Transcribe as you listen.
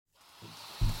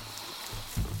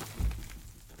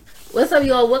What's up,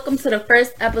 y'all? Welcome to the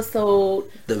first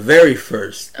episode, the very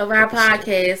first of our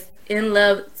podcast, In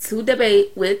Love to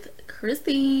Debate with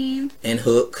Christine and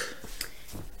Hook.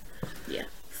 Yeah.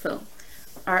 So,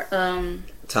 our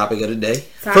topic of the day.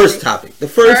 First topic. The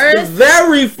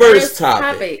very first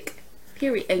topic.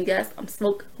 Period. And guess I'm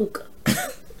smoking hookah.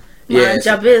 Mind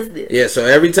your business. Yeah. So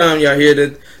every time y'all hear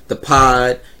the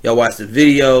pod, y'all watch the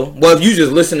video. Well, if you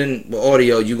just listening with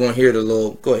audio, you gonna hear the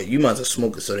little. Go ahead. You might as well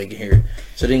smoke it so they can hear it,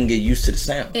 so they can get used to the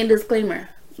sound. And disclaimer: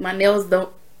 my nails are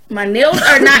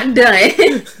not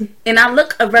done, and I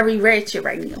look very ratchet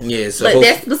right now. Yeah. So but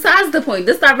that's besides the point.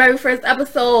 This is our very first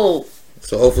episode.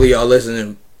 So hopefully y'all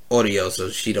listening audio, so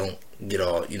she don't get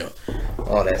all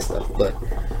all that stuff. But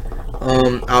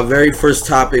our very first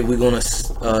topic we're gonna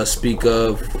speak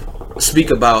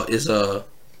about is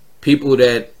people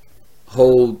that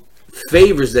hold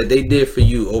favors that they did for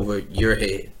you over your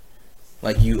head,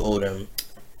 like you owe them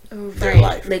their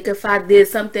life. Like if I did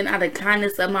something out of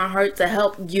kindness of my heart to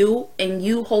help you, and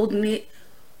you holding it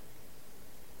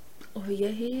over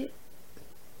your head.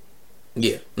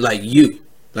 Yeah, like you,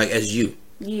 like as you.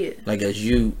 Yeah. Like as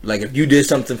you, like if you did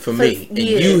something for me and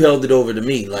you held it over to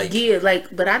me, like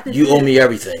but I think you owe me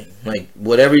everything. Like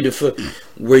whatever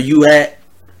where you at,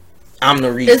 I'm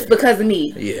the reason. It's because of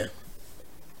me. Yeah.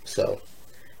 So,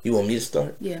 you want me to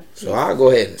start? Yeah. So I'll go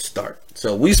ahead and start.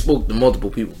 So we spoke to multiple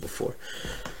people before.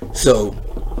 So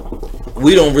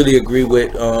we don't really agree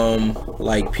with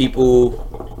like people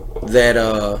that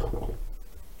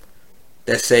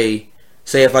that say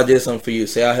if I did something for you,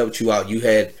 say I helped you out,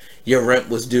 your rent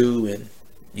was due and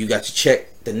you got your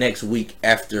check the next week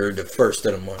after the first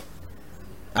of the month.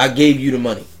 I gave you the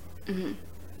money. Mm-hmm.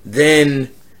 Then,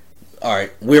 all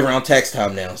right, we're around tax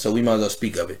time now, so we might as well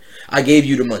speak of it. I gave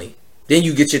you the money. Then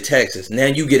you get your taxes. Now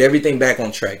you get everything back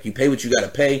on track. You pay what you got to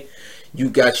pay.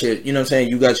 You got your, you know what I'm saying?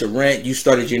 You got your rent. You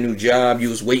started your new job. You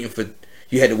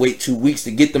had to wait 2 weeks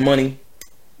to get the money.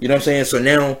 You know what I'm saying? So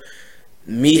now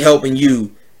me helping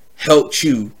you helped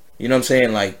you, you know what I'm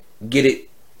saying? Like get it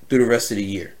through the rest of the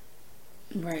year.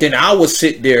 Right. Then I would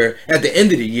sit there at the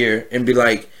end of the year and be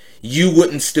like, you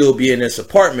wouldn't still be in this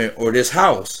apartment or this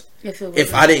house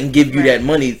if I didn't give you that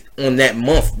money on that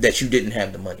month that you didn't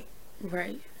have the money.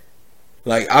 Right.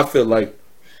 Like I feel like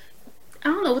I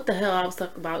don't know what the hell I was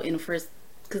talking about in the first,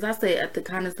 because I said at the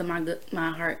kindness of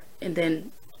my heart, and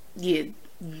then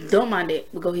don't mind it,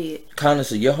 but go ahead.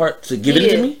 Kindness of your heart to give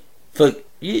it to me for.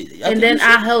 Yeah, and then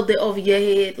I held it over your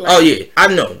head. Like, oh yeah, I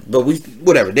know, but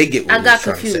whatever, they get what I got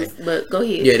confused, but go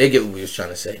ahead. Yeah, they get what we was trying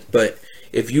to say. But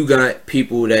if you got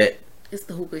people that it's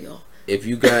the hookah, y'all. If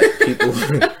you got people,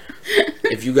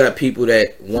 if you got people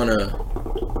that wanna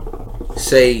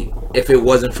say if it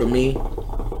wasn't for me,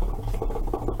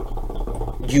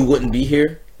 you wouldn't be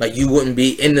here. Like you wouldn't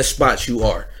be in the spot you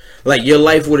are. Like your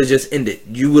life would have just ended.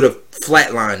 You would have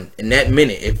flatlined in that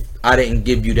minute if I didn't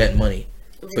give you that money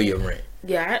for your rent.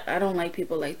 Yeah, I don't like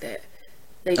people like that.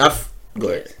 Like, go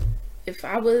ahead. If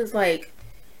I was like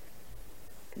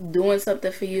doing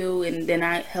something for you and then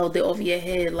I held it over your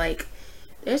head, like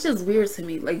that's just weird to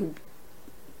me. Like,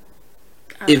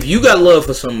 if you got love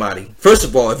for somebody, first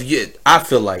of all, I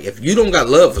feel like if you don't got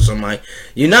love for somebody,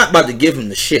 you're not about to give them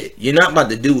the shit. You're not about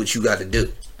to do what you got to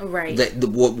do. Right.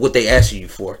 What they asking you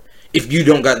for. If you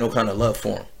don't got no kind of love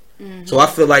for them. Mm-hmm. So I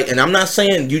feel like, and I'm not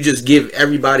saying you just give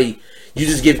anybody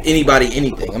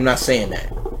anything. I'm not saying that.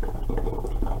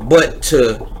 But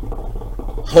to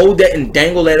hold that and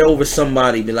dangle that over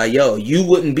somebody, be like, yo, you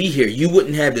wouldn't be here. You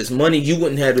wouldn't have this money. You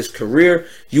wouldn't have this career.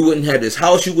 You wouldn't have this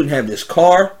house. You wouldn't have this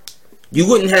car. You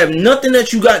wouldn't have nothing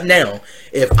that you got now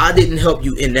if I didn't help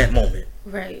you in that moment.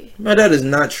 Right. No, that is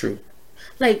not true.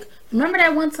 Like, remember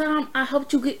that one time I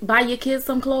helped you buy your kids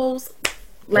some clothes?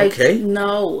 Like, okay.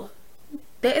 No.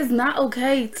 That is not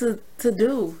okay to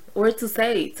do or to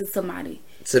say to somebody.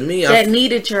 To me, that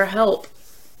needed your help.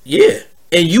 Yeah.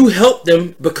 And you helped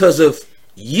them because of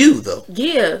you, though.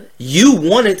 Yeah. You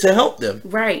wanted to help them.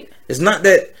 Right. It's not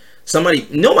that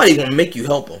nobody gonna make you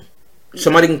help them.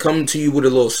 Somebody can come to you with a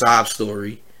little sob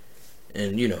story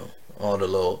and, all the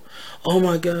little, oh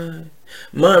my God,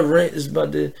 my rent is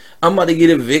I'm about to get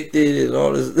evicted and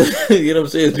all this. You know what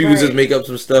I'm saying? People just make up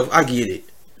some stuff. I get it.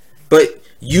 But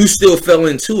you still fell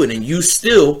into it and you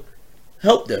still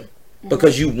helped them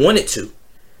because you wanted to.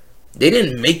 They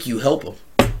didn't make you help them.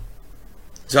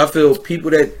 So I feel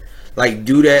people that like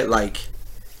do that I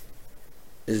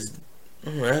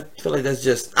feel like that's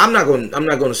just, I'm not going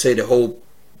to say the whole,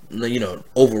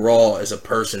 overall as a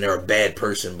person they're a bad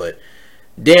person, but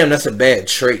damn, that's a bad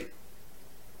trait.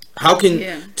 How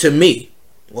can to me,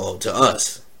 well, to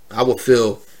us, I would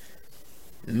feel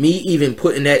me even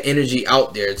putting that energy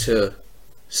out there to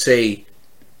say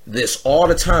this all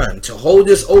the time, to hold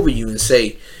this over you and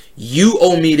say, you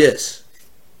owe me this.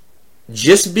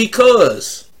 Just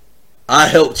because I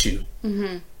helped you.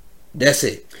 Mm-hmm. That's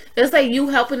it. It's like you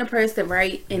helping a person,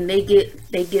 right? And they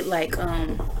get like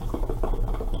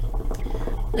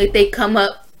they come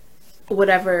up,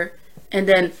 whatever, and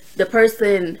then the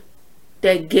person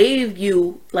that gave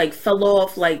you like fell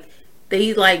off, like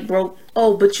they like broke.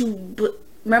 Oh, but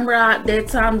remember that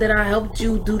time that I helped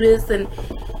you do this, and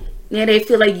then they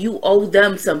feel like you owe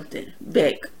them something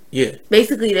back. Yeah.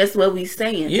 Basically, that's what we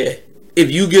saying. Yeah. If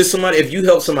you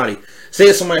help somebody, say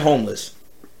it's somebody homeless.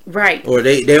 Right. Or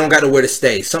they don't got nowhere to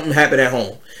stay. Something happened at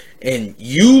home. And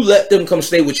you let them come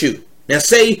stay with you. Now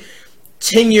say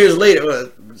 10 years later,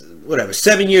 whatever,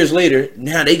 7 years later,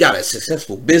 now they got a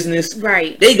successful business.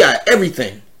 Right. They got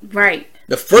everything. Right.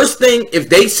 The first thing, if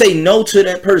they say no to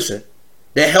that person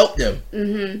that helped them,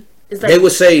 it's like they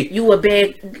would say, you a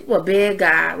bad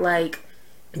guy. Like,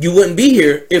 you wouldn't be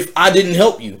here if I didn't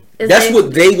help you. That's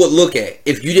what they would look at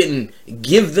if you didn't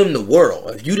give them the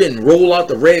world. If you didn't roll out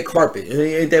the red carpet.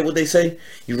 Ain't that what they say?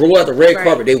 You roll out the red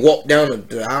carpet, they walk down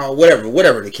the aisle,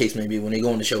 whatever the case may be when they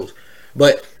go on the shows.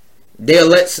 But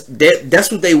that's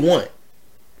what they want.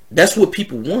 That's what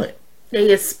people want.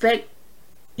 They expect.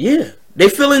 Yeah. They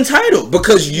feel entitled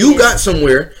because you got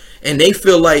somewhere and they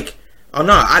feel like, oh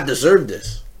no, I deserve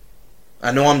this.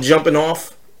 I know I'm jumping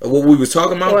off of what we was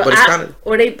talking about, but it's kind of...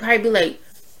 Or they probably be like,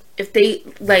 if they,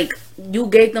 like, you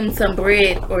gave them some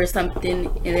bread or something,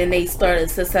 and then they start a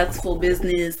successful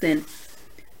business, and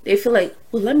they feel like,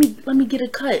 well, let me get a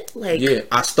cut. Like, yeah,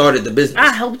 I started the business.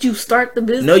 I helped you start the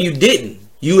business. No, you didn't.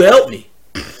 You helped me.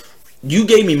 You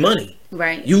gave me money.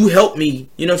 Right. You helped me,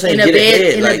 you know what I'm saying, get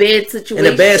ahead. In a bad situation.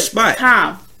 In a bad spot.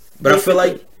 Time. But basically. I feel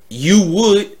like you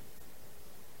would...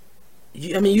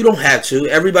 I mean, you don't have to.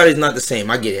 Everybody's not the same.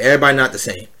 I get it. Everybody not the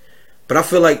same. But I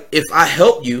feel like if I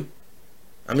help you,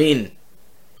 I mean,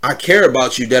 I care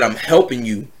about you, that I'm helping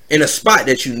you in a spot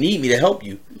that you need me to help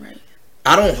you. Right.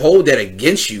 I don't hold that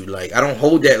against you. Like, I don't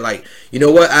hold that like, you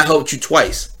know what? I helped you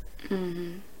twice.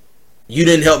 Mm-hmm. You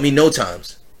didn't help me no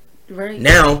times. Right.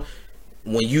 Now,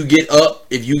 when you get up,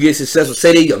 if you get successful,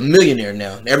 say they a millionaire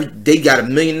now. They got $1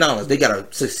 million. They got a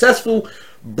successful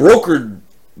brokered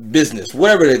business,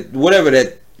 whatever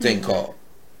that thing called.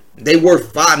 They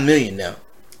worth $5 million now.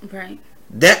 Right.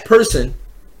 That person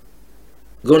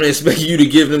gonna expect you to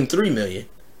give them $3 million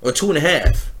or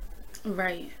 $2.5.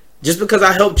 Right. Just because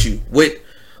I helped you with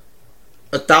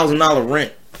 $1,000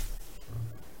 rent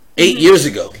 8 years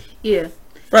ago. Yeah.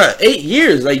 Right. 8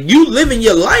 years. Like, you living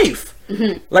your life.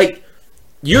 Mm-hmm. Like,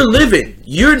 you're living.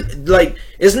 You're like,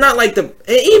 it's not like even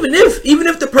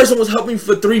if the person was helping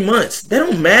for 3 months, that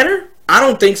don't matter. I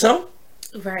don't think so.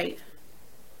 Right.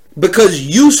 Because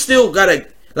you still gotta,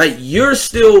 like, you're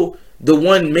still the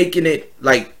one making it,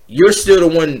 like, you're still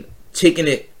the one taking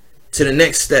it to the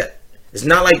next step. It's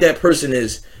not like that person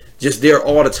is just there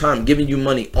all the time, giving you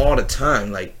money all the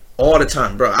time, like, all the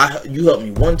time. Bro, you helped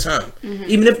me one time. Mm-hmm.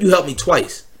 Even if you helped me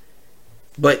twice.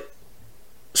 But,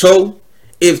 so,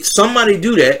 if somebody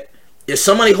do that, if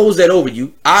somebody holds that over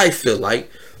you, I feel like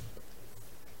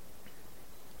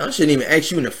I shouldn't even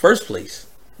ask you in the first place.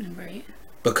 Right.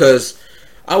 Because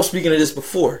I was speaking of this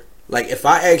before. Like, if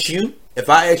I ask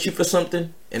you for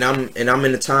something and I'm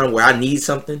in a time where I need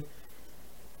something,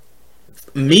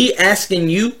 me asking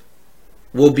you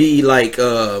will be like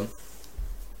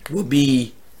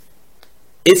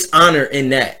it's honor in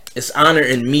that. It's honor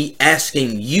in me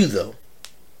asking you though.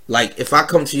 Like, if I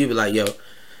come to you and be like, yo,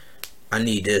 I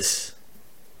need this.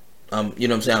 You know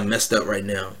what I'm saying? I'm messed up right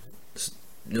now.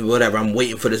 Whatever, I'm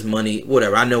waiting for this money.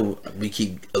 Whatever. I know we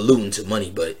keep alluding to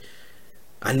money, but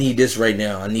I need this right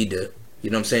now. I need to, you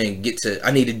know what I'm saying,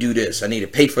 I need to do this. I need to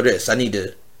pay for this. I need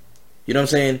to, you know what I'm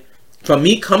saying? From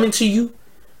me coming to you,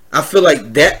 I feel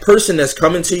like that person that's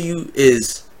coming to you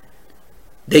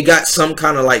they got some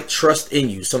kind of like trust in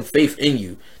you, some faith in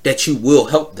you that you will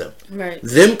help them. Right.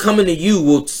 Them coming to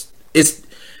you it's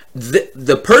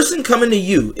the person coming to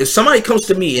you. If somebody comes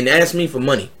to me and asks me for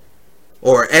money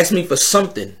or asks me for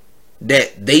something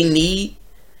that they need,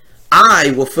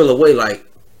 I will feel away like,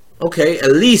 okay,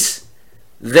 at least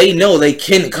they know they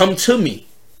can come to me.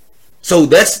 So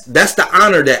that's the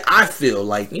honor that I feel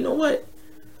like, you know what?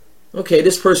 Okay,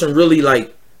 this person really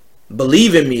like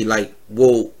believe in me, like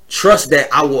will trust that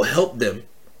I will help them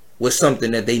with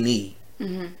something that they need.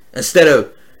 Mm-hmm. Instead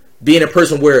of being a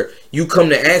person where you come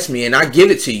to ask me and I give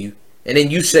it to you and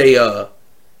then you say, all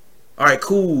right,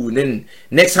 cool. And then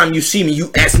next time you see me,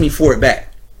 you ask me for it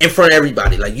back in front of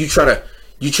everybody. Like, you try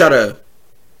to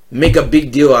make a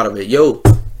big deal out of it. Yo,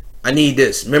 I need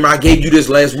this. Remember, I gave you this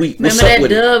last week. What's remember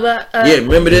up with it? Yeah,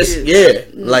 remember this? Yeah.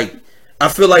 Like, I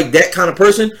feel like that kind of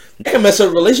person, they can mess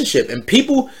up a relationship. And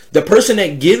people, the person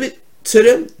that give it to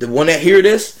them, the one that hear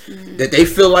this, that they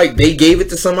feel like they gave it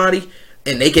to somebody,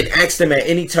 and they can ask them at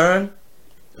any time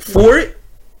for it.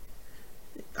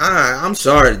 I'm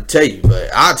sorry to tell you, but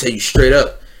I'll tell you straight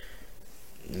up.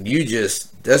 You didn't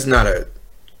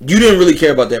really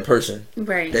care about that person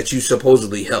that you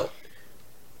supposedly helped.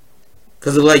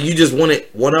 Because like you just wanted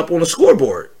one up on the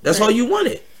scoreboard. That's all you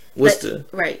wanted.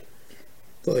 Right.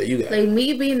 Go ahead, you got like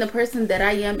me being the person that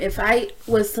I am, if I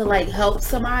was to like help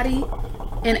somebody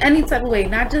in any type of way,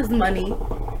 not just money,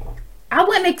 I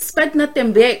wouldn't expect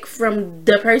nothing back from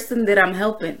the person that I'm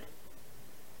helping.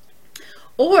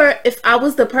 Or if I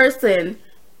was the person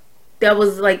that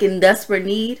was like in desperate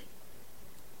need,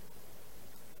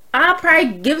 I'll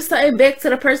probably give something back to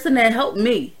the person that helped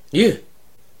me. Yeah.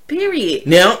 Period.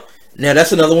 Now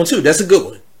that's another one too. That's a good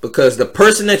one. Because the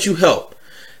person that you help,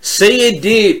 say it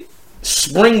did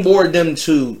springboard them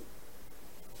to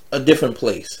a different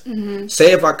place. Mm-hmm.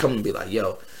 Say if I come and be like,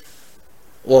 yo,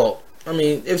 well, I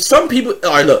mean, if some people,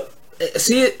 all right, look,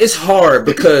 see, it's hard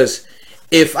because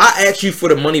if I ask you for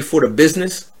the money for the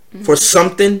business, for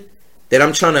something that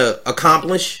I'm trying to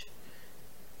accomplish,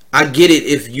 I get it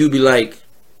if you be like,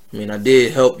 I mean, I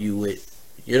did help you with,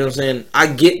 you know what I'm saying? I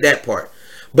get that part.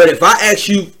 But if I ask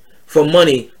you for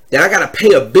money that I got to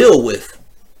pay a bill with,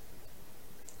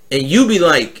 and you be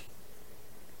like,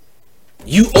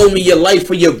 you owe me your life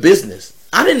for your business.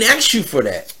 I didn't ask you for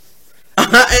that.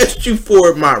 I asked you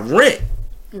for my rent.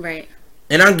 Right.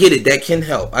 And I get it. That can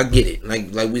help. I get it.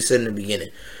 Like we said in the beginning.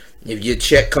 If your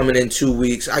check coming in 2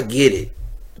 weeks, I get it.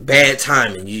 Bad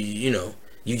timing. You know,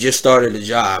 you just started a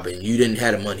job and you didn't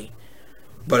have the money.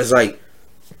 But it's like,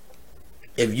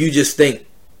 if you just think,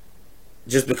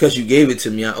 just because you gave it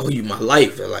to me, I owe you my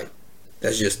life. Like,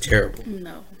 that's just terrible.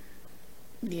 No.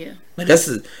 Yeah. Like, that's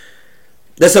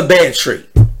a bad trait.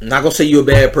 I'm not gonna say you're a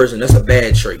bad person. That's a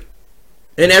bad trait.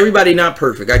 And everybody not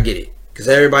perfect. I get it. Because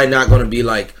everybody not gonna be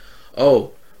like,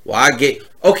 oh, well,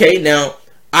 okay, now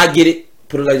I get it.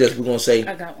 Put it like this. We're gonna say,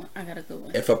 I got one. I got a good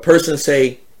one. If a person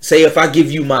say if I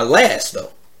give you my last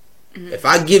though, if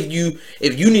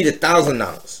you need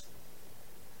 $1,000,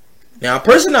 now a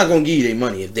person not gonna give you their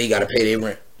money if they gotta pay their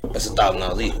rent. That's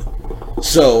 $1,000 either.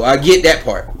 So I get that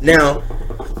part. Now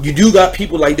you do got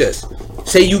people like this.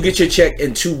 Say you get your check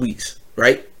in 2 weeks,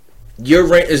 right? Your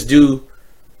rent is due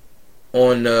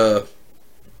on the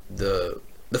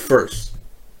 1st.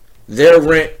 Their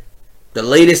rent, the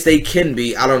latest they can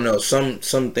be, I don't know, some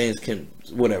things can,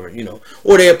 whatever, you know,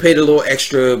 or they'll pay the little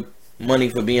extra money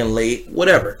for being late,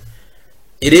 whatever.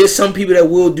 It is some people that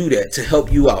will do that to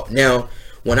help you out. Now,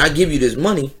 when I give you this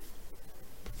money,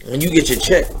 when you get your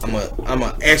check, I'm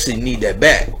gonna actually need that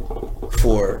back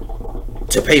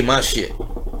to pay my shit.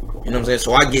 You know what I'm saying?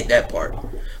 So I get that part.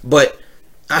 But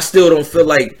I still don't feel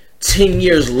like 10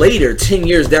 years later, 10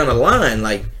 years down the line,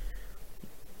 like,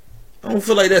 I don't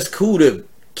feel like that's cool to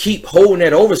keep holding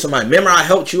that over somebody. Remember, I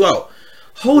helped you out.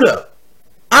 Hold up.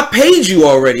 I paid you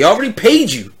already. I already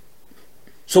paid you.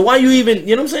 So why you even,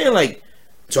 you know what I'm saying? Like,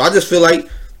 so I just feel like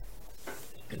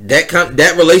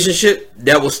that relationship,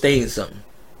 that will stain something.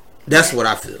 That's what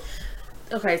I feel.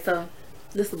 Okay, so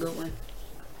this is a good one.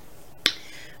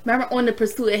 Remember on The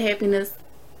Pursuit of Happiness,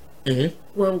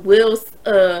 when Will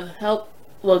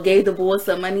gave the boy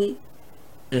some money,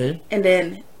 and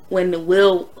then when the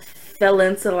Will fell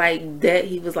into like debt,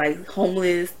 he was like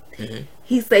homeless.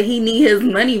 He said he need his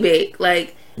money back,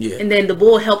 like, and then the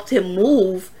boy helped him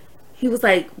move. He was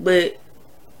like, but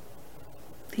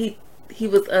he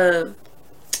was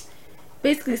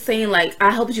basically saying like, I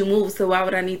helped you move, so why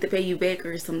would I need to pay you back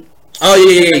or some. Oh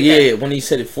yeah. When he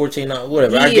said it, 14,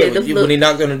 whatever. I get it. When he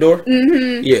knocked on the door.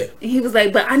 Yeah. He was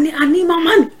like, "But I need my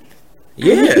money.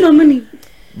 Yeah, I need my money."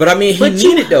 But I mean, he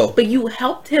needed though. But you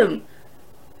helped him.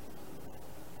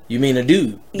 You mean the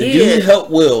dude? The dude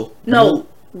helped Will. No,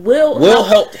 Will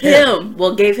helped him.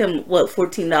 Well, gave him what,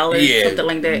 $14, something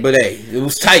like that. But hey, it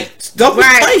was tight. Stuff was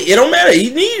tight. It don't matter.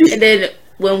 He needed it. And then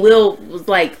when Will was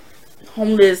like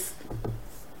homeless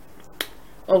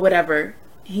or whatever,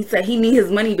 he said he need his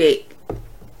money back.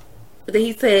 But then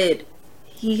he said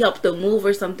he helped him move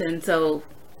or something. So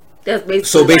that's basically.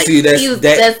 So basically, like,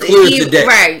 that clears the debt.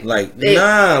 Right. Like,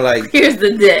 like clears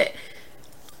the debt.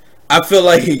 I feel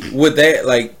like with that,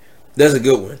 like, that's a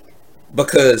good one,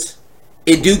 because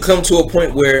it do come to a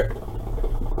point where,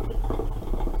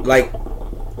 like,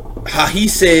 how he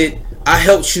said, I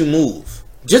helped you move.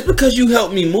 Just because you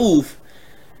helped me move,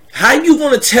 how you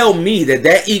gonna tell me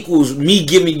that equals me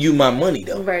giving you my money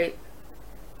though? Right.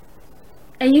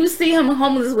 And you see him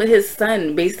homeless with his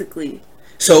son, basically.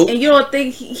 So, and you don't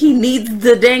think he needs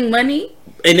the dang money?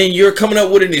 And then you're coming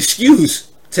up with an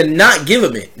excuse to not give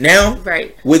him it. Now,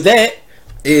 right. With that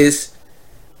is,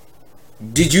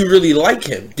 did you really like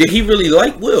him? Did he really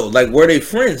like Will? Like, were they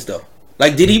friends though?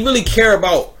 Like, did he really care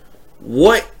about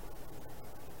what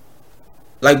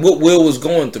Will was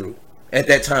going through at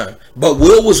that time? But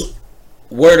Will was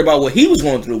worried about what he was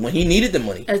going through when he needed the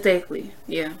money. Exactly.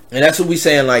 Yeah. And that's what we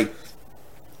saying, like,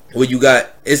 what you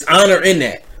got is honor in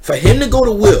that. For him to go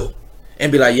to Will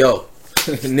and be like, yo,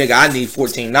 nigga, I need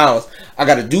 $14. I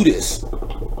gotta do this.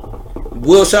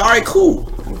 Will said, alright, cool.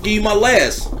 I'm gonna give you my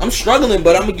last. I'm struggling,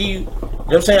 but I'm gonna give you, you know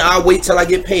what I'm saying? I'll wait till I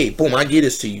get paid. Boom, I give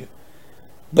this to you.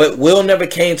 But Will never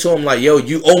came to him like, yo,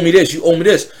 you owe me this, you owe me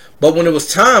this. But when it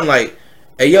was time, like,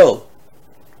 hey, yo,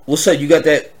 what's up? You got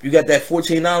that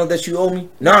 $14 that you owe me?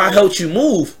 Nah, I helped you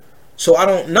move. So I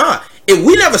don't, if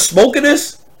we never spoke of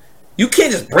this, you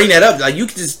can't just bring that up. Like, you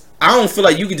can just, I don't feel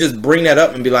like you can just bring that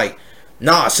up and be like,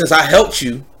 nah, since I helped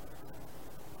you,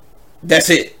 that's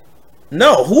it.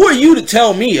 No, who are you to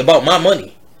tell me about my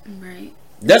money? Right.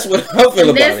 That's what I feel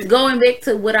about that's it. Going back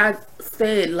to what I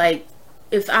said, like,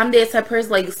 if I'm that type of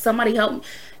person, like, somebody help me,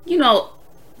 you know,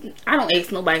 I don't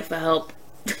ask nobody for help.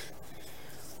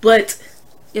 But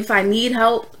if I need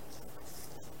help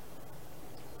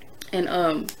and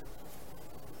I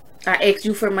ask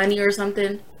you for money or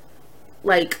something,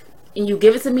 like, and you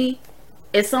give it to me,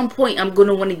 at some point I'm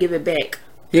gonna want to give it back.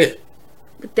 Yeah.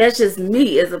 But that's just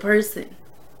me as a person.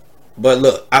 But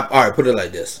look, alright, put it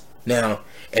like this. Now,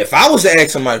 if I was to ask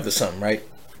somebody for something, right?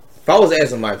 If I was to ask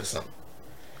somebody for something,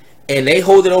 and they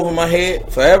hold it over my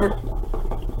head forever,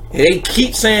 and they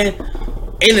keep saying,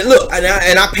 and look, and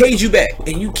I paid you back,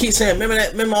 and you keep saying,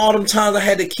 remember all them times I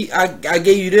had to keep, I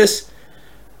gave you this?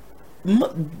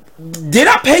 Did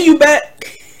I pay you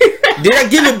back? Did I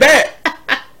give it back?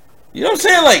 You know what I'm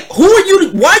saying? Like, who are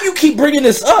you? Why you keep bringing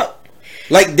this up?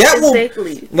 Like that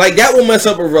will mess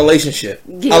up a relationship.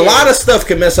 Yeah. A lot of stuff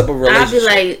can mess up a relationship.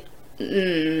 I'll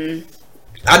be like,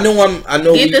 I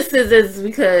know. Get the scissors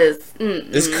because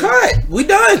it's cut. We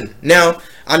done now.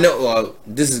 I know.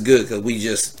 This is good because we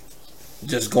just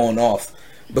going off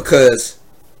because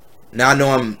now I know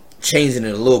I'm changing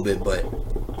it a little bit. But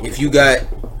if you got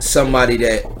somebody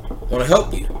that want to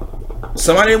help you,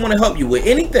 somebody that want to help you with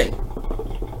anything,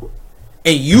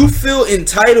 and you feel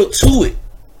entitled to it.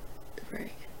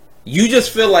 You just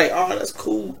feel like, oh, that's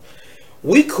cool.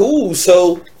 We cool,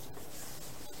 so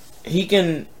he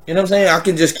can, you know what I'm saying? I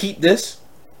can just keep this.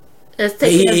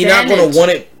 He not gonna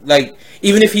want it, like,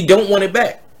 even if he don't want it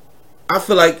back. I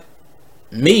feel like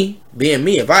me, being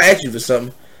me, if I ask you for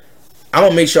something, I'm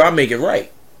gonna make sure I make it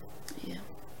right. Yeah.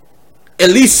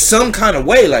 At least some kind of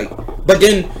way, like, but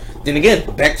then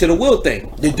again, back to the Will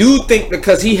thing. The dude think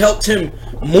because he helped him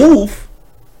move,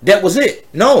 that was it.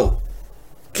 No.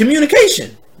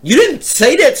 Communication. You didn't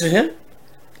say that to him.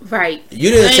 Right.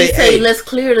 You didn't say, hey, let's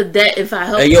clear the debt if I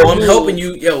help you. Hey, yo, I'm helping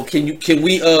you. Yo, can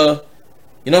we, you know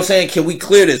what I'm saying? Can we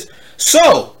clear this?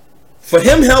 So, for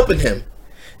him helping him,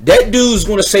 that dude's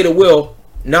going to say to Will,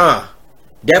 nah,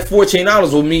 that $14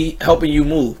 was me helping you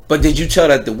move. But did you tell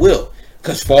that to Will?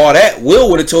 Because for all that, Will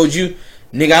would have told you,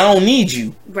 nigga, I don't need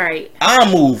you. Right.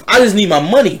 I move. I just need my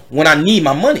money when I need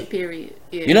my money. Period.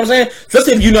 Yeah. You know what I'm saying?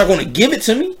 Especially if you're not going to give it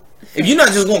to me. If you're not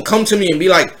just gonna come to me and be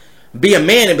like, be a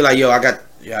man and be like, yo, I got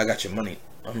your money.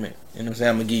 I mean, you know what I'm saying?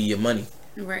 I'm gonna give you your money.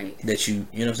 Right. That you know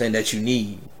what I'm saying, that you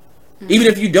need. Mm-hmm. Even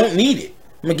if you don't need it,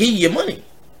 I'm gonna give you your money.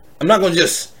 I'm not gonna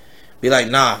just be like,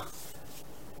 nah,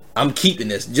 I'm keeping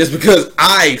this just because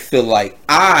I feel like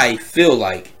I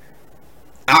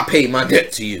paid my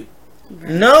debt to you.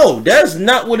 Right. No, that's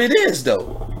not what it is though.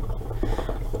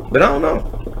 But I don't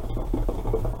know.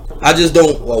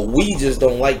 We just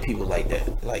don't like people like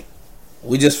that. Like,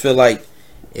 we just feel like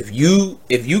if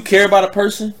you care about a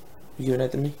person, you giving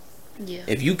that to me? Yeah.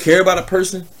 If you care about a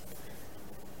person,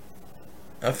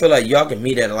 I feel like y'all can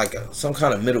meet at like some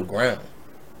kind of middle ground.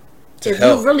 If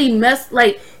you really mess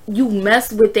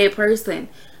with that person,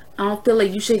 I don't feel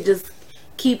like you should just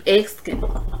keep asking.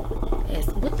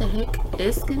 What the heck?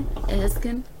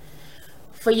 Asking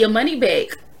for your money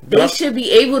back. They should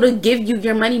be able to give you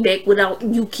your money back without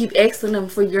you keep asking them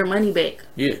for your money back.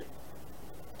 Yeah.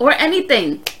 Or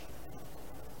anything.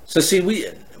 So see,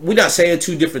 we not saying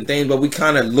two different things, but we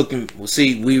kind of looking.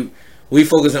 See, we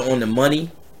focusing on the money,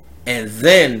 and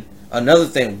then another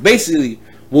thing. Basically,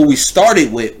 what we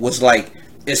started with was like,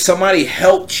 if somebody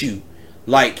helped you,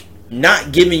 like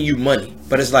not giving you money,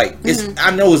 but it's like I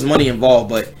know it's money involved,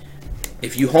 but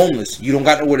if you homeless, you don't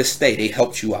got nowhere to stay. They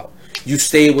helped you out. You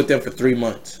stayed with them for 3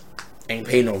 months. Ain't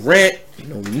pay no rent,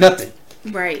 no nothing.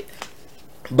 Right.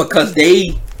 because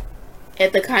they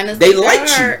at the kindness they of like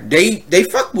God. you. They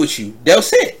fuck with you. They'll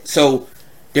say it. So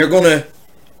they're gonna,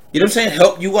 you know what I'm saying,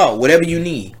 help you out, whatever you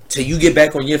need, till you get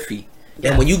back on your feet. Yeah.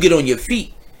 And when you get on your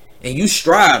feet and you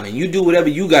strive and you do whatever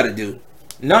you gotta do,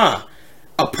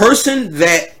 a person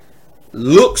that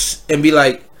looks and be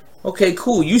like, okay,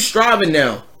 cool, you striving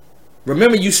now.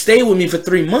 Remember, you stayed with me for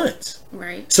 3 months.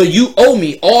 Right. So you owe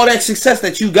me all that success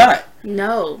that you got.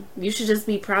 No, you should just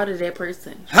be proud of that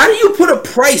person. How do you put a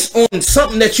price on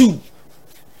something that you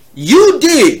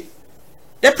did?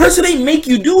 That person ain't make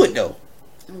you do it though.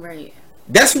 Right.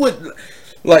 That's what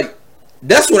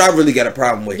I really got a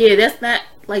problem with. Yeah, that's not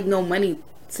like no money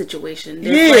situation.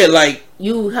 That's yeah, like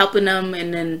you helping them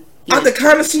and then out the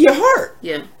kindness of your heart.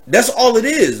 Yeah. That's all it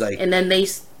is. Like, and then they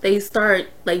start,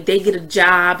 like, they get a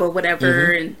job or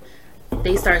whatever, and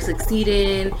they start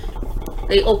succeeding.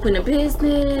 They open a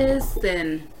business,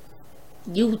 and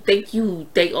you think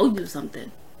they owe you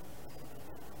something.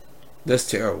 That's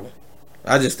terrible.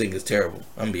 I just think it's terrible.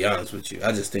 I'm gonna be honest with you.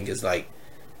 I just think it's like,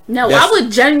 no, I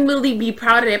would genuinely be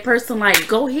proud of that person. Like,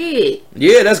 go ahead.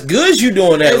 Yeah, that's good you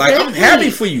doing that. Exactly. Like, I'm happy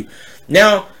for you.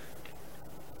 Now,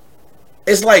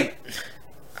 it's like,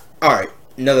 all right,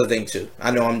 another thing too.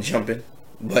 I know I'm jumping,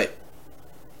 but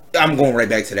I'm going right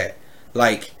back to that.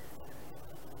 Like,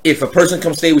 if a person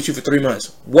comes stay with you for 3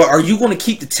 months, what are you going to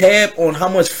keep the tab on how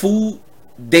much food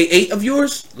they ate of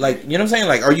yours? Like, you know what I'm saying?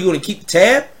 Like, are you going to keep the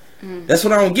tab? That's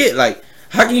what I don't get. Like,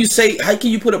 how can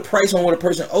you put a price on what a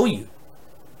person owe you?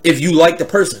 If you like the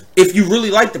person, if you really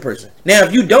like the person. Now,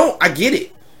 if you don't, I get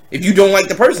it. If you don't like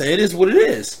the person, it is what it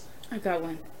is. I got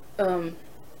one.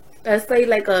 Let's say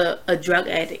like a drug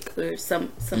addict or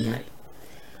somebody.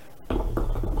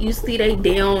 You see they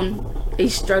down, they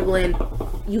struggling.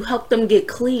 You help them get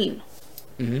clean.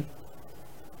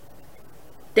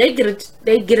 They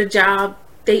get a job.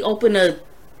 They open a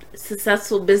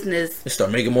successful business. They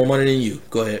start making more money than you.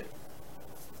 Go ahead.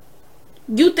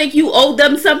 You think you owe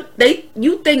them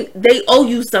you think they owe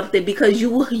you something because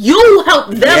you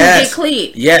helped them get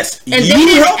clean. Yes. And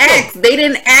they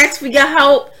didn't ask for your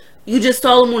help. You just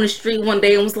saw them on the street one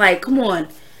day and was like, come on,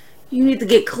 you need to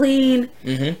get clean.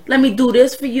 Let me do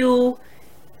this for you.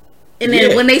 And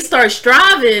then when they start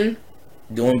striving,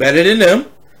 doing better than them,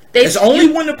 it's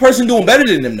only when the person doing better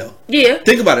than them though. Yeah.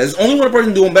 Think about it. It's only when a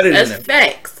person doing better than them.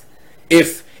 That's facts.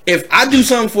 If I do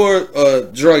something for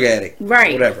a drug addict,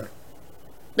 right, whatever.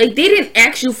 Like, they didn't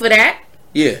ask you for that.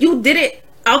 Yeah. You did it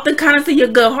out the kindness of your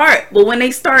good heart. But when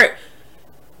they start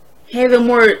having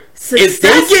more success, if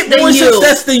they get more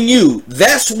success than you,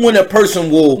 that's when a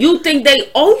person will. You think they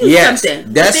owe you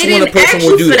something? That's when a person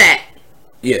will do that.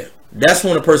 Yeah, that's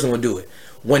when a person will do it.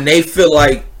 When they feel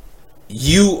like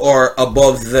you are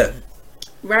above them.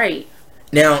 Right.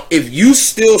 Now, if you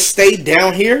still stay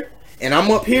down here and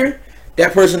I'm up here,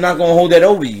 that person not gonna hold that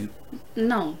over you.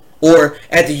 No. Or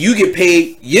after you get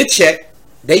paid your check,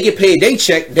 they get paid their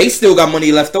check, they still got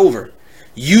money left over.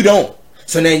 You don't.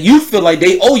 So now you feel like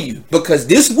they owe you because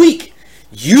this week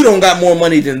you don't got more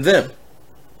money than them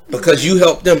because you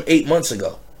helped them 8 months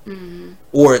ago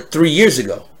or 3 years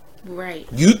ago. Right.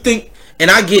 You think,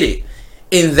 and I get it,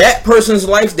 in that person's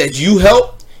life that you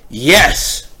helped,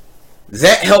 yes,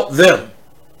 that helped them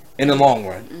in the long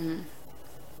run.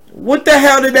 What the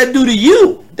hell did that do to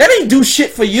you? That ain't do shit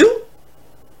for you.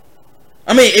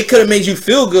 I mean, it could have made you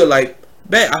feel good, like,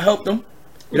 bet I helped them.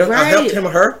 You know, I helped him or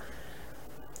her.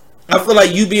 I feel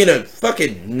like you being a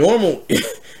fucking normal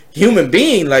human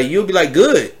being, like, you'll be like,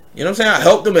 good. You know what I'm saying? I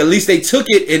helped them. At least they took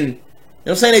it in, you know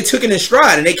what I'm saying? They took it in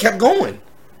stride and they kept going.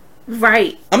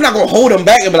 Right. I'm not going to hold them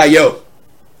back and be like, yo,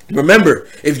 remember,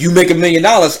 if you make $1 million,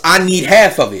 I need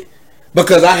half of it.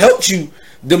 Because I helped you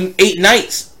them 8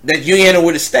 nights that you ain't had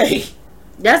nowhere to stay.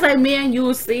 That's like me and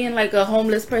you seeing like a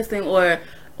homeless person or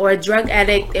a drug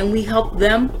addict and we help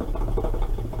them.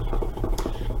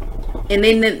 And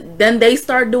then they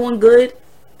start doing good.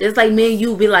 It's like me and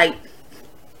you be like,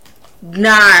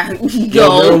 nah,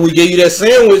 yo. Remember we gave you that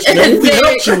sandwich. Remember we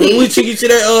helped you. When we took you to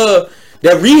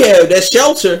that rehab, that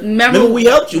shelter. Remember we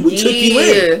helped you. We took you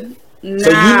in. Nah.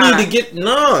 So you need to get,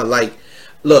 like,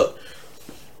 look.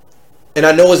 And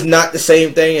I know it's not the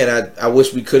same thing, and I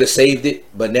wish we could have saved it,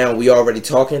 but now we already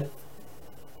talking.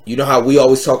 You know how we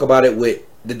always talk about it with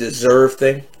the deserve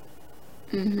thing?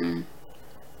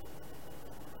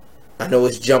 I know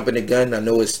it's jumping the gun. I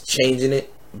know it's changing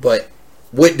it. But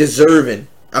with deserving,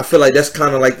 I feel like that's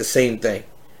kind of like the same thing.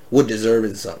 With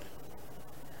deserving something.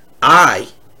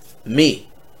 Me,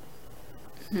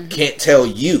 can't tell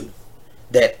you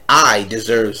that I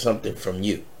deserve something from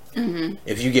you.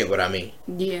 If you get what I mean.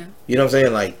 Yeah. You know what I'm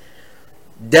saying? Like,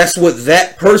 that's what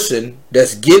that person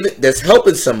that's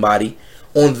helping somebody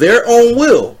on their own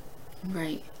will.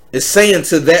 Right. Is saying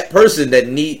to that person that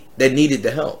needed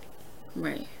the help.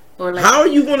 Right. Or like, how are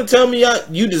you going to tell me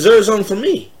you deserve something from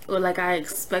me? Or like I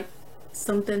expect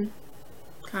something,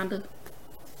 kind of.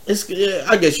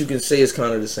 I guess you can say it's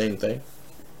kind of the same thing,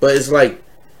 but it's like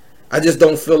I just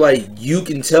don't feel like you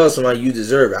can tell somebody you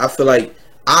deserve it. I feel like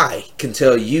I can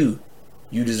tell you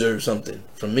deserve something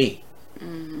from me.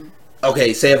 Mm-hmm.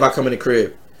 Okay, say if I come in the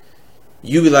crib,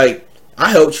 you be like, I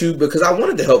helped you because I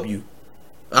wanted to help you.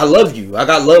 I love you. I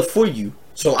got love for you.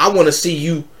 So I want to see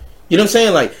you. You know what I'm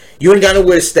saying? Like, you ain't got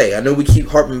nowhere to stay. I know we keep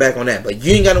harping back on that, but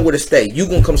you ain't got nowhere to stay. You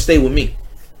gonna come stay with me.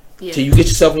 Yeah. Till you get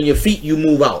yourself on your feet, you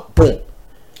move out. Boom.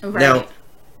 Right. Now,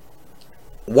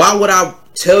 why would I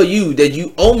tell you that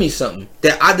you owe me something?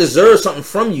 That I deserve something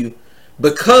from you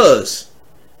because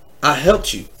I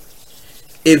helped you.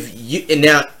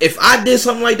 If I did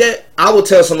something like that, I would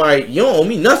tell somebody, you don't owe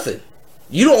me nothing.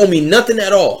 You don't owe me nothing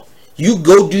at all. You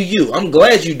go do you. I'm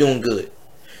glad you're doing good.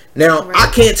 Now, right.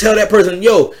 I can't tell that person,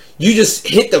 yo, you just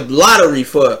hit the lottery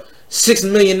for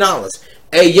 $6 million.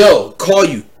 Hey, yo, call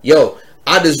you. Yo,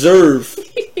 I deserve,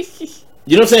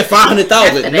 you know what I'm saying,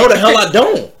 500,000. No, the hell I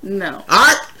don't. No.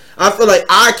 I feel like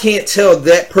I can't tell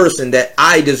that person that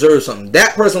I deserve something.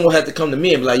 That person will have to come to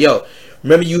me and be like, yo,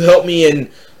 remember you helped me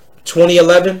in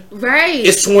 2011? Right.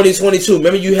 It's 2022.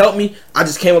 Remember you helped me? I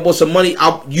just came up with some money.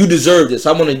 You deserve this.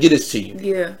 I want to get this to you.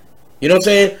 Yeah. You know what I'm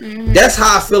saying? Mm-hmm. That's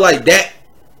how I feel like that,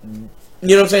 you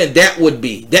know what I'm saying, that would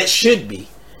be. That should be.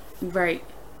 Right.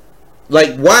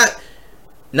 Like, why,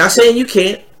 not saying you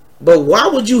can't, but why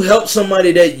would you help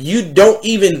somebody that you don't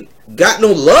even got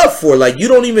no love for? Like, you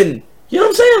don't even, you know what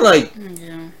I'm saying? Like,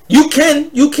 yeah. You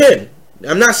can.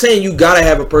 I'm not saying you gotta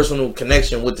have a personal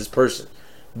connection with this person,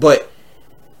 but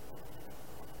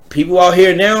people out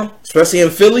here now, especially in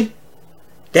Philly,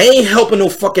 they ain't helping no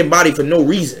fucking body for no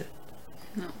reason.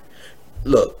 No.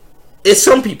 Look, it's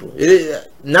some people.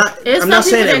 I'm not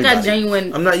saying that got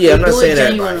genuine. I'm not saying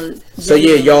that. So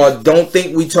yeah, y'all don't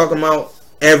think we talking about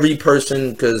every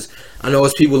person, because I know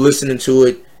it's people listening to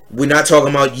it. We're not talking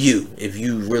about you if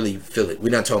you really feel it. We're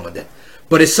not talking about that.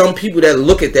 But it's some people that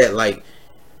look at that like,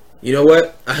 you know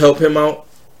what? I help him out,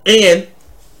 and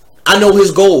I know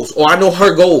his goals, or I know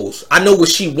her goals. I know what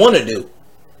she want to do.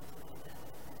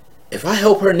 If I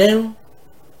help her now,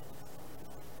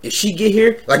 if she get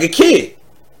here, like a kid,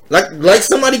 like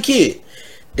somebody kid,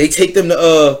 they take them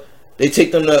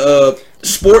to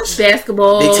sports,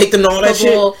 basketball, they take them to all that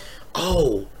football. Shit.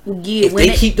 Oh, yeah. If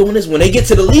they keep doing this, when they get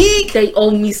to the league, they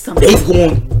owe me something.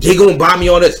 They going buy me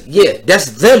all this. Yeah,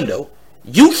 that's them though.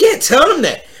 You can't tell them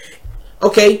that.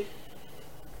 Okay.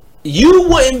 You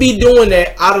wouldn't be doing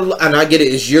that and I get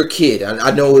it, it's your kid.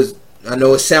 I know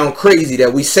it sounds crazy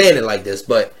that we saying it like this,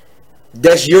 but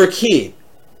that's your kid.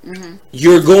 Mm-hmm.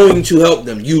 You're going to help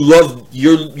them. You love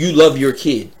your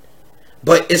kid.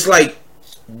 But it's like,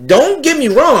 don't get me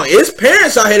wrong, it's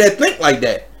parents out here that think like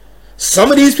that.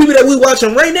 Some of these people that we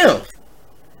watching right now,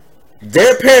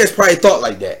 their parents probably thought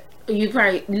like that. You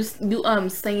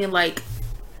saying like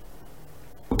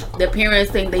the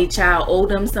parents think they child owe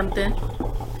them something.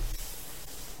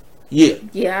 Yeah.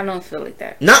 Yeah, I don't feel like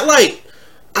that. Not like,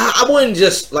 I wouldn't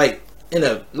just like,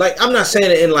 I'm not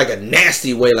saying it in like a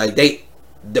nasty way, like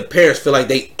the parents feel like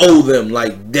they owe them,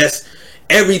 like that's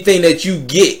everything that you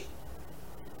get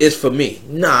is for me.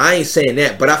 Nah, I ain't saying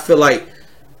that, but I feel like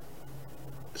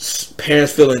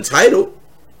parents feel entitled.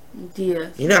 Yeah.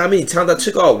 You know how many times I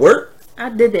took all work? I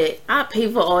did that. I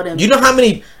paid for all them. You know how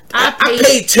many, I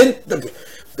paid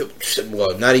 10,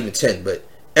 well, not even 10, but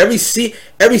every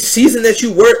season that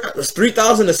you work was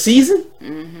 $3,000 a season.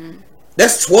 Mm-hmm.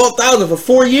 That's $12,000 for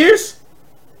 4 years.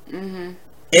 Mm-hmm.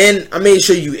 And I made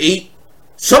sure you ate.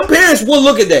 Some parents will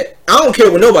look at that. I don't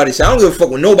care what nobody say. I don't give a fuck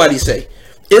what nobody say.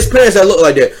 It's parents that look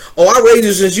like that. Oh, I raised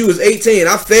you since you was 18.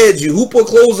 I fed you. Who put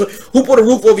clothes? Who put a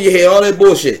roof over your head? All that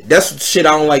bullshit. That's shit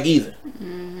I don't like either.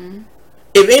 Mm-hmm.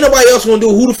 If ain't nobody else gonna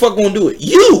do it, who the fuck gonna do it?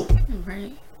 You.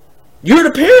 Right. You're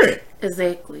the parent.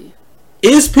 Exactly.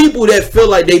 It's people that feel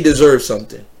like they deserve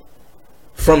something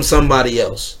from somebody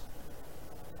else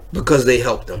because they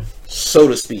helped them, so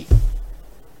to speak.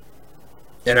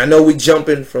 And I know we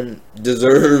jumping from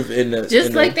deserve in the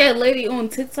just like that lady on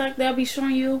TikTok that I'll be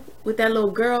showing you with that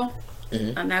little girl.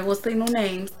 Mm-hmm. I'm not gonna say no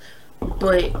names,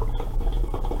 but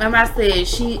remember I said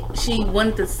she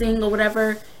wanted to sing or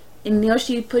whatever, and now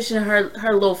she pushing her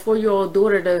little 4-year-old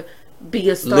daughter to be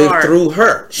a star. Live through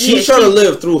her. She's trying to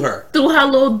live through her. Through her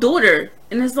little daughter.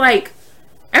 And it's like,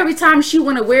 every time she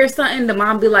want to wear something, the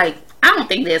mom be like, I don't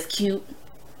think that's cute.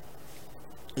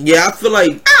 Yeah, I feel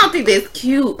like... I don't think that's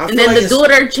cute. And then the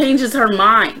daughter changes her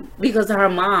mind because of her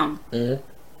mom. Mm-hmm.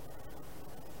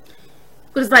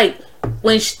 But it's like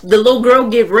when the little girl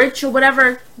get rich or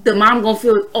whatever, the mom gonna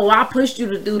feel, oh, I pushed you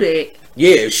to do that.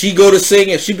 Yeah, if she go to sing,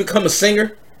 if she become a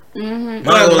singer, Mm-hmm.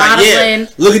 mom was like, yeah,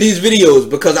 look at these videos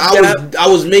because I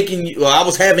was making you, I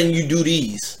was having you do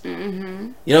these.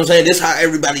 Mm-hmm. You know what I'm saying? This is how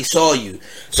everybody saw you.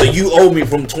 So you owe me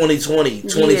from 2020,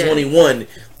 2021.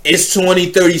 It's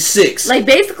 2036. Like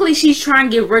basically, she's trying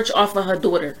to get rich off of her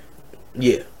daughter.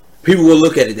 Yeah, people will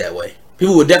look at it that way.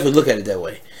 People will definitely look at it that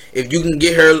way. If you can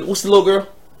get her, what's the little girl?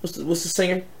 What's the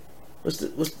singer? What's the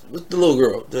little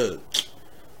girl?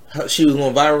 She was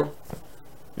going viral.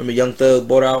 Remember Young Thug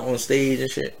bought out on stage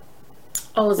and shit.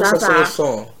 Oh, Zaza. What's her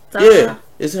song? Zaza. Yeah,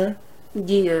 is her?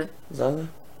 Yeah. Zaza.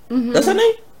 Mm-hmm. That's her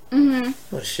name.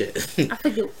 Mm-hmm. Oh shit. I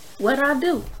forget what I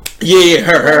do. Yeah,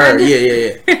 her.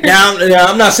 Yeah. Now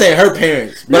I'm not saying her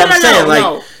parents, but I'm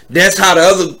saying that's how the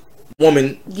other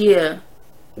woman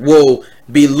will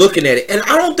be looking at it, and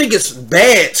I don't think it's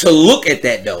bad to look at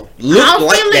that though. I don't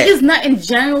feel like it's nothing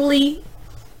generally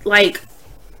like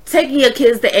taking your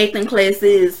kids to acting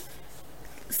classes,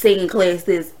 singing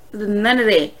classes, none of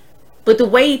that. But the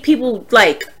way people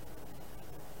like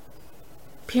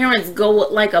parents go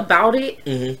like about it,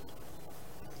 mm-hmm.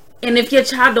 and if your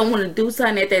child don't want to do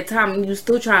something at that time and you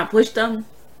still try and push them,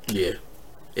 yeah,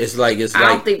 it's like I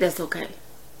don't think that's okay.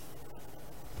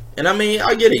 And I mean,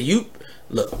 I get it. You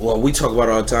look, well, we talk about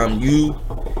it all the time.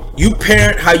 You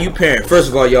parent how you parent. First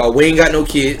of all, y'all, we ain't got no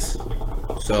kids,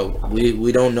 so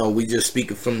we don't know. We just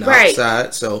speaking from the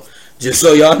outside. So just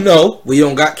so y'all know, we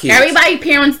don't got kids. Everybody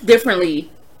parents differently.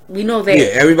 We know that. Yeah,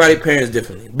 everybody parents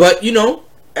differently. But you know,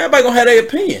 everybody gonna have their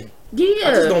opinion. Yeah.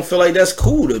 I just don't feel like that's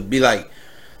cool to be like,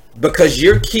 because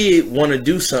your kid want to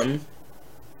do something,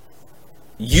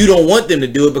 you don't want them to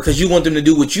do it because you want them to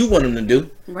do what you want them to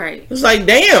do. Right. It's like,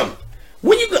 damn.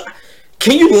 When you go,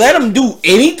 can you let them do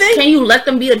anything? Can you let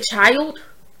them be a child?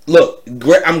 Look,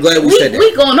 I'm glad we said that.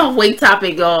 We going off weight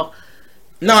topic, y'all.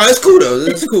 No, it's cool though.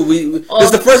 It's cool. This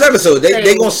is the first episode.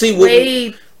 They gonna see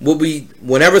what we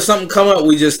whenever something come up,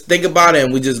 we just think about it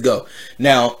and we just go.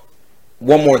 Now,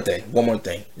 one more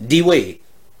thing. D Wade.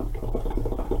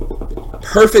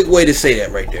 Perfect way to say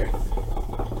that right there.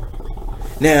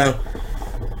 Now,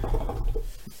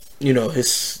 you know,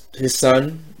 his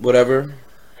son, whatever.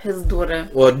 His daughter.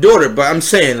 Well, daughter, but I'm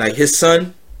saying like his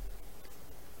son.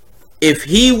 If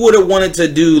he would have wanted to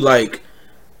do like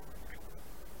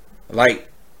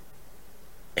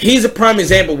he's a prime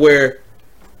example where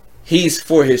he's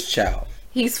for his child.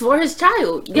 He's for his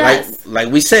child. Yes.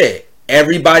 Like we said,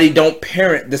 everybody don't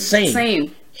parent the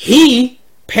same. He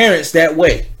parents that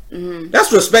way. Mm-hmm.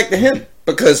 That's respect to him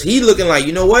because he looking like,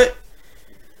 you know what?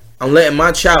 I'm letting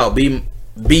my child be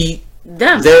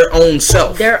them. Their own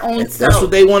self. That's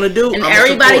what they want to do. And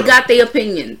everybody got their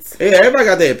opinions. Yeah, everybody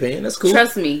got their opinion. That's cool.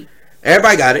 Trust me.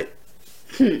 Everybody got it.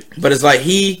 But it's like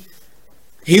he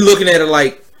looking at it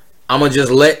like, I'm going to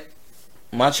just let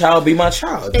my child be my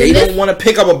child. They don't want to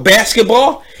pick up a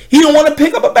basketball. He don't want to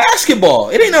pick up a basketball.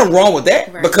 It ain't nothing wrong with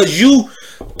that. Right. Because you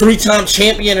 3-time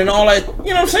champion and all that.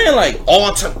 You know what I'm saying? Like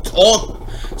all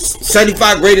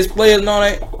 75 greatest players and all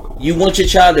that. You want your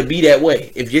child to be that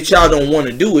way. If your child don't want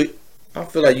to do it, I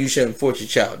feel like you shouldn't force your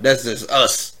child. That's just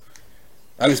us.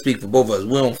 I can speak for both of us.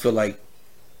 We don't feel like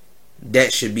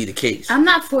that should be the case. I'm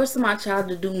not forcing my child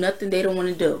to do nothing they don't want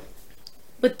to do.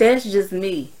 But that's just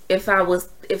me. If I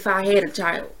had a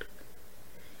child.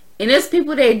 And there's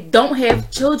people that don't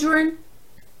have children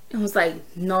and was like,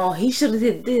 no, he should have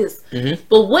did this. Mm-hmm.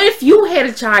 But what if you had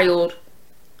a child?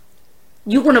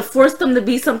 You want to force them to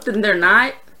be something they're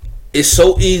not? It's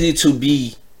so easy to,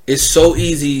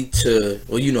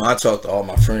 well, you know, I talk to all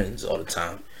my friends all the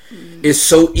time. Mm-hmm. It's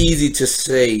so easy to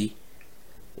say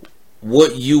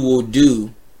what you will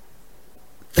do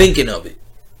thinking of it.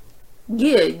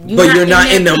 Yeah. But you're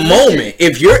not in the moment.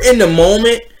 If you're in the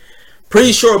moment,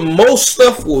 pretty sure most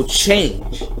stuff will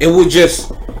change. It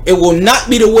will not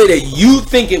be the way that you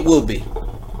think it will be.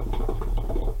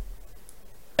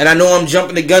 And I know I'm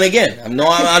jumping the gun again. I know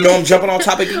I'm jumping on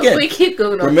topic again. We keep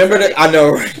going on. Remember that? I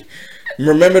know, right?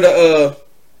 Remember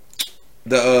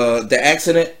the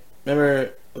accident? Remember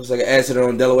it was like an accident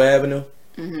on Delaware Avenue?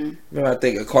 Mm-hmm. Remember, I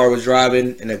think a car was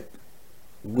driving and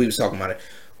we was talking about it.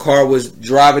 Car was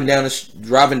driving down,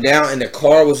 and the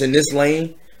car was in this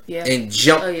lane and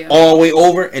jumped all the way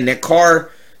over, and that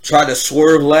car tried to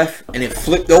swerve left and it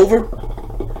flipped over.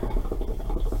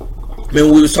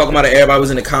 Remember we was talking about it, everybody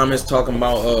was in the comments talking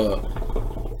about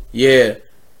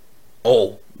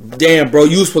oh damn bro,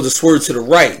 you was supposed to swerve to the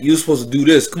right, you was supposed to do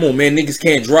this, come on man, niggas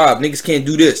can't drive, niggas can't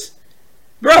do this.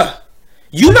 Bruh,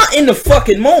 you not in the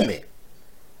fucking moment.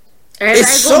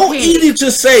 It's so easy to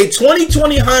say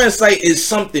 2020 hindsight is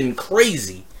something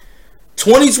crazy.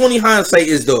 2020 hindsight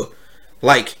is the,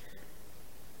 like,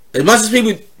 as much as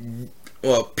people,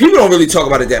 well, people don't really talk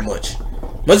about it that much.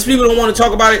 Much as people don't want to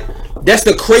talk about it, that's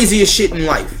the craziest shit in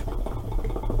life.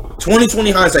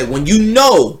 2020 hindsight, when you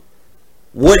know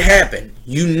what happened,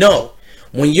 you know.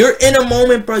 When you're in a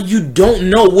moment, bro, you don't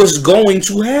know what's going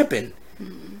to happen.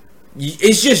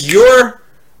 It's just your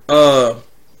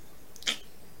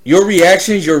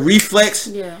reactions, your reflex.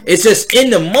 Yeah. It's just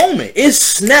in the moment. It's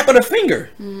snap of the finger.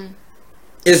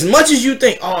 As much as you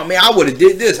think, oh man, I would have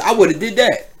did this, I would have did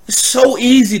that. It's so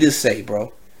easy to say,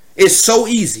 bro. It's so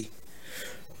easy.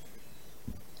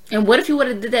 And what if you would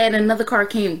have did that and another car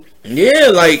came? Yeah,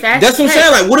 like that's what I'm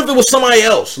saying. Like, what if it was somebody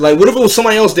else? Like, what if it was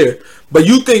somebody else there? But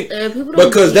you think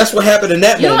because that's what happened in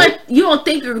that moment. You don't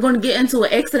think you're going to get into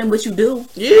an accident, but you do.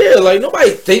 Yeah, like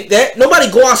nobody think that.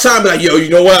 Nobody go outside and be like, yo, you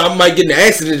know what? I might get in an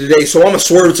accident today, so I'm gonna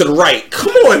swerve to the right.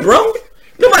 Come on, bro.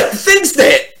 Nobody thinks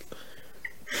that.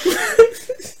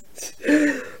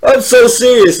 I'm so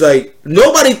serious. Like,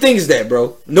 nobody thinks that,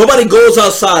 bro. Nobody goes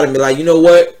outside and be like, you know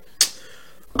what?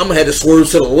 I'm gonna have to swerve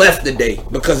to the left today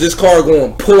because this car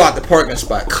going to pull out the parking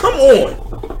spot. Come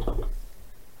on.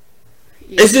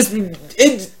 Yeah. It's just,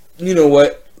 you know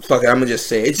what? Fuck it, I'm gonna just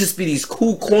say it. It just be these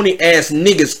cool, corny ass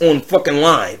niggas on fucking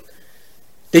line.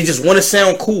 They just want to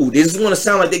sound cool. They just want to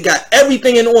sound like they got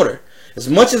everything in order. As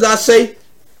much as I say,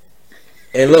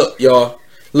 and look, y'all,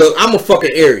 look, I'm a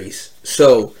fucking Aries.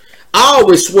 So, I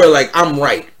always swear like I'm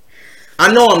right.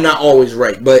 I know I'm not always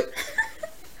right, but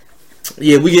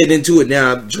yeah, we get into it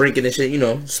now. I'm drinking and shit, you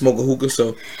know, smoking hookah.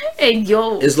 So, hey,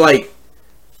 yo, it's like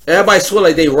everybody swear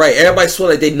like they right. Everybody swear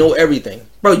like they know everything,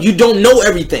 bro. You don't know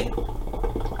everything.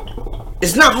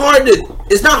 It's not hard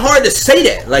to say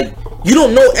that. Like, you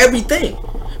don't know everything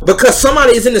because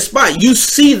somebody is in the spot. You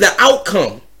see the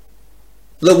outcome.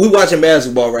 Look, we watching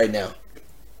basketball right now.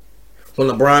 When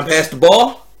LeBron passed the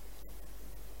ball,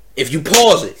 if you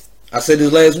pause it, I said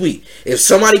this last week. If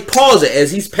somebody pause it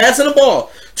as he's passing the ball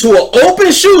to an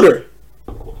open shooter,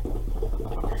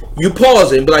 you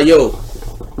pause it and be like, yo,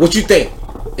 what you think?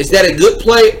 Is that a good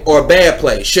play or a bad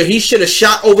play? Should have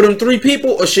shot over them three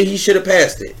people or should have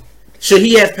passed it? Should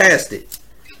he have passed it?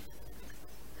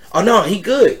 Oh no, he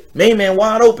good. Main man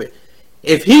wide open.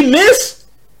 If he missed,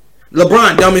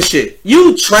 LeBron dumb as shit.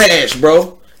 You trash,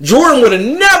 bro. Jordan would have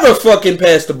never fucking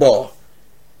passed the ball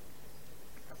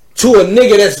to a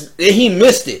nigga he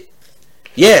missed it.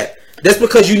 Yeah, that's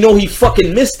because you know he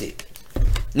fucking missed it.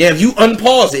 Yeah, if you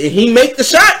unpause it and he make the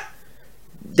shot,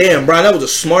 damn, Brian, that was a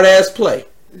smart ass play.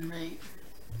 Right.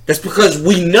 That's because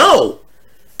we know.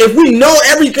 If we know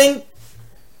everything,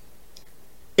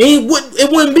 it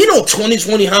wouldn't be no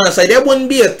 2020 hindsight. That wouldn't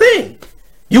be a thing.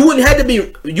 You wouldn't have to be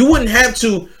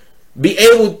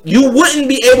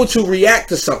able to react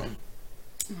to something.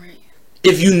 Right.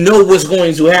 If you know what's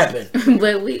going to happen.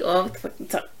 But we all fucking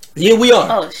talk. Yeah, we are.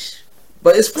 Oh,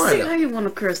 but it's fine. See how you want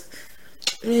to curse?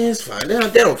 Yeah, it's fine. They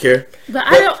don't care. But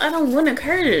I don't want to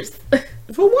curse.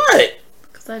 For what?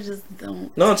 Because I just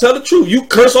don't. No, tell the truth. You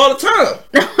curse all the time.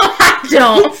 No, I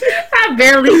don't. I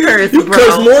barely curse, you bro.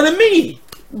 curse more than me.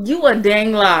 You a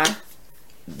dang lie.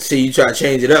 See, you try to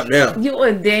change it up now. You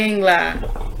a dang lie.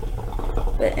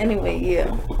 But anyway,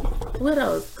 yeah. What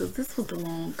else? Because this was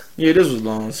long. Yeah, this was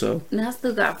long, so. Now I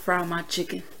still got fried my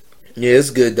chicken. Yeah, it's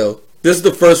good, though. This is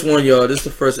the first one, y'all. This is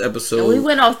the first episode. And we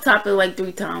went off topic like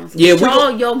 3 times. Yeah,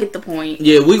 y'all get the point.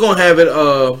 Yeah, we're gonna have it.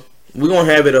 We're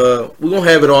gonna have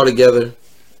it all together.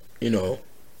 You know,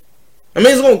 I mean,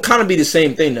 it's gonna kind of be the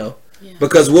same thing though,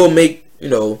 because we'll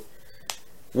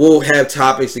have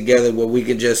topics together where we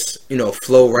can just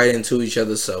flow right into each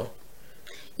other. So,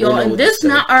 yo, and this is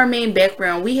not our main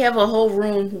background. We have a whole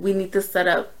room we need to set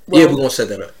up. Well, yeah, we're gonna set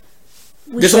that up.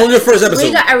 This is only the first episode.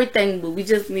 We got everything, but we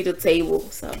just need a table.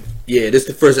 So yeah, this is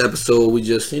the first episode. We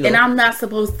just And I'm not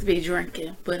supposed to be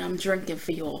drinking, but I'm drinking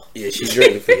for y'all. Yeah, she's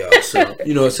drinking for y'all.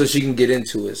 So so she can get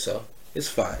into it. So it's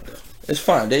fine though. It's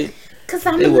fine. Cause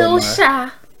I'm a little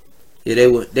shy. Yeah, they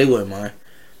wouldn't mind.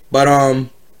 But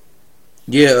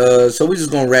yeah. So we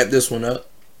just gonna wrap this one up.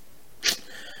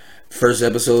 First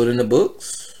episode in the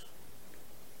books.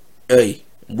 Hey,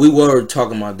 we were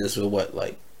talking about this for what,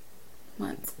 like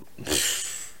what?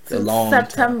 A long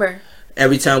September. Time.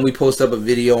 Every time we post up a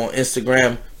video on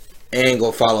Instagram, and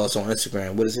go follow us on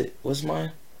Instagram. What is it? What's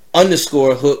mine?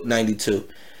 _hook92.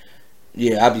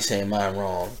 Yeah, I'll be saying mine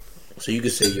wrong, so you can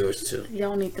say yours too.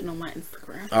 Y'all need to know my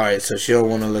Instagram. All right, so she don't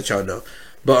want to let y'all know,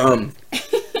 but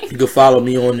you can follow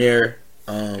me on there.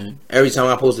 Every time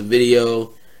I post a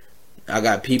video, I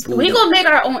got people. We gonna make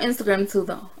our own Instagram too,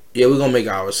 though. Yeah, we're gonna make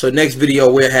ours. So next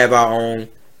video we'll have our own,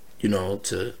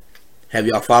 to have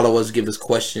y'all follow us, give us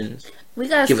questions. We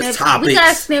got give us topics. We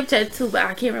got Snapchat too, but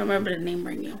I can't remember the name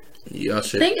right now. Y'all I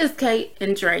think it's Kate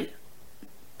and Dre.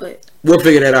 But we'll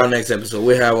figure that out next episode.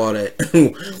 We'll have all that.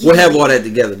 We'll have all that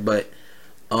together. But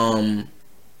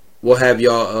we'll have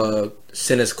y'all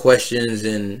send us questions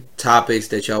and topics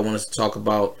that y'all want us to talk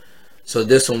about. So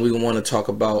this one we want to talk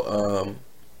about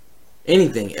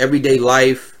anything, everyday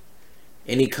life,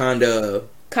 any kind of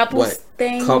couples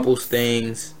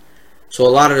things. So a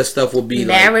lot of the stuff will be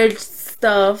marriage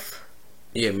stuff.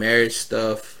 Yeah, marriage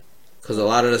stuff. Cause a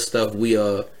lot of the stuff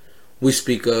we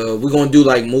speak of, we're gonna do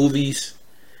like movies.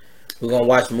 We're gonna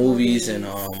watch movies and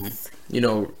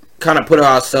kind of put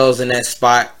ourselves in that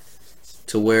spot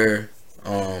to where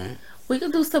we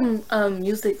could do some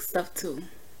music stuff too.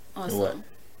 Also, what?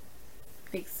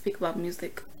 Like speak about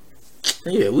music.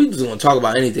 Yeah, we just gonna talk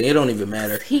about anything. It don't even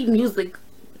matter. He music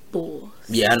bulls.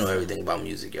 Yeah, I know everything about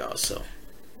music, y'all. So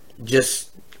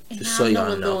just so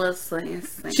y'all know.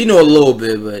 She know a little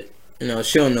bit, but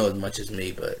she don't know as much as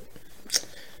me. But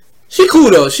she cool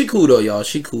though. Y'all.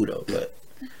 She cool though. But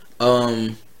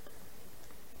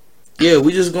yeah,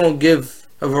 we just gonna give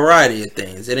a variety of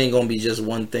things. It ain't gonna be just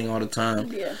one thing all the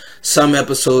time. Yeah. Some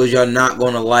episodes y'all not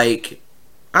gonna like.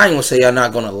 I ain't gonna say y'all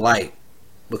not gonna like,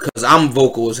 because I'm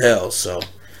vocal as hell. So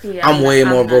yeah, I'm way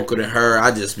more vocal than her.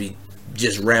 I just be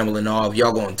rambling off.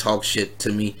 Y'all gonna talk shit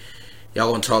to me. Y'all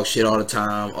gonna talk shit all the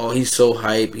time. Oh, he's so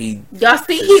hype. Y'all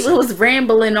see, he was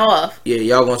rambling off. Yeah,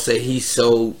 y'all gonna say he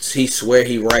swear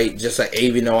he right, just like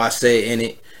even though I said in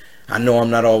it. I know I'm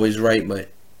not always right, but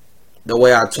the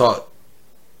way I talk,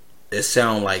 it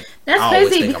sound like that's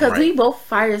crazy because we both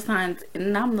fire signs,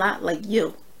 and I'm not like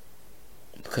you.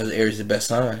 Because Aries the best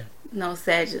sign. No,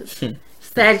 Sagittarius.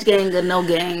 Sag gang or no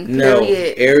gang. No,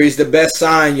 period. Aries the best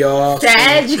sign, y'all.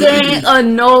 Sag gang or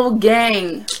no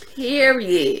gang.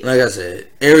 Period. Like I said,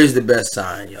 Aries the best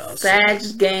sign, y'all. Sag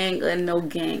gang or no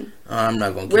gang. I'm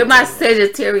not gonna. Where my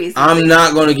Sagittarius? I'm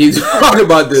not gonna keep talking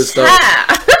about this stuff.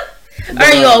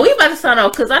 Alright, y'all, we about to start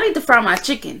off because I need to fry my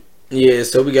chicken. Yeah,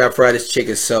 so we got fried this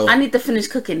chicken. So I need to finish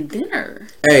cooking dinner.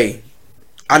 Hey,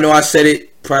 I know I said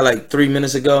it probably like 3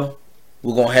 minutes ago.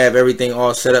 We're gonna have everything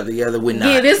all set up together. We're not.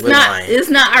 Yeah, it's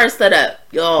not our setup,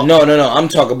 y'all. No. I'm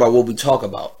talking about what we talk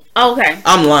about. Okay.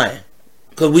 I'm lying,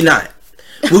 cause we not.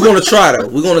 We're gonna try though.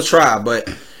 We're gonna try,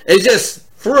 but it's just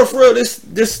for real.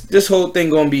 This whole thing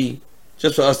gonna be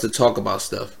just for us to talk about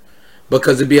stuff,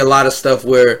 because it'd be a lot of stuff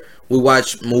where we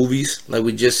watch movies, like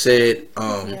we just said,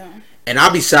 and I'll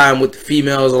be siding with the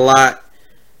females a lot.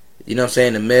 You know what I'm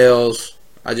saying? The males,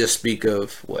 I just speak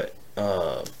of what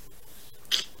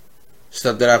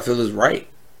stuff that I feel is right.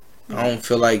 I don't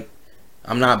feel like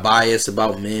I'm not biased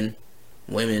about men,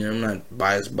 women. I'm not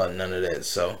biased about none of that.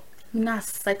 So I'm not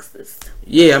sexist.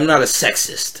 Yeah, I'm not a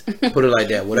sexist. Put it like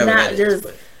that. Whatever that is.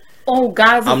 But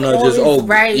guys, I'm not just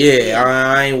right. Yeah,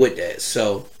 I ain't with that.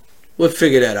 So we'll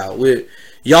figure that out.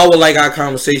 Y'all will like our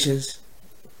conversations,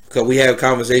 because we have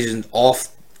conversations off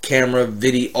camera,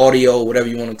 video, audio, whatever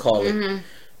you want to call it. Mm-hmm.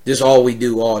 This is all we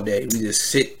do all day. We just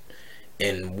sit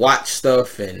and watch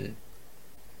stuff and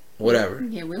whatever.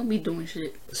 Yeah, we don't be doing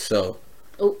shit. So,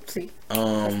 see.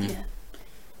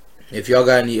 If y'all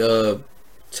got any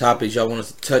topics y'all want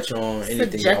us to touch on,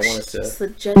 anything y'all want us to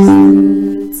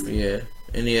suggestions. Yeah,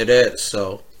 any of that.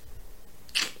 So,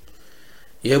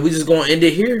 yeah, we just gonna end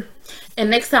it here. And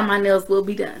next time my nails will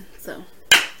be done.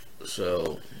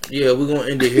 So yeah, we're gonna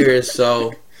end it here.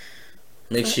 So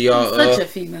make sure y'all such a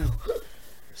female.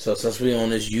 So since we on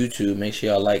this YouTube, make sure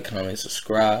y'all like, comment,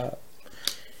 subscribe.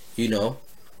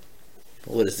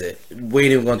 What is it? We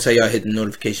ain't even gonna tell y'all hit the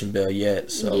notification bell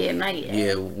yet. So yeah, not yet.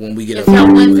 Yeah, when we get if up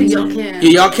y'all want to, y'all can. Yeah,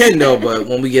 y'all can though, but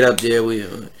when we get up there,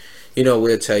 we'll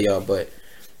tell y'all. But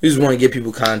we just want to give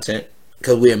people content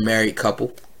because we're a married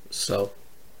couple. So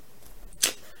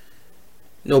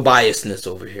no biasness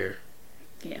over here.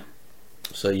 Yeah.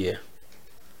 So yeah.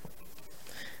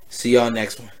 See y'all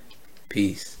next one.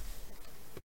 Peace.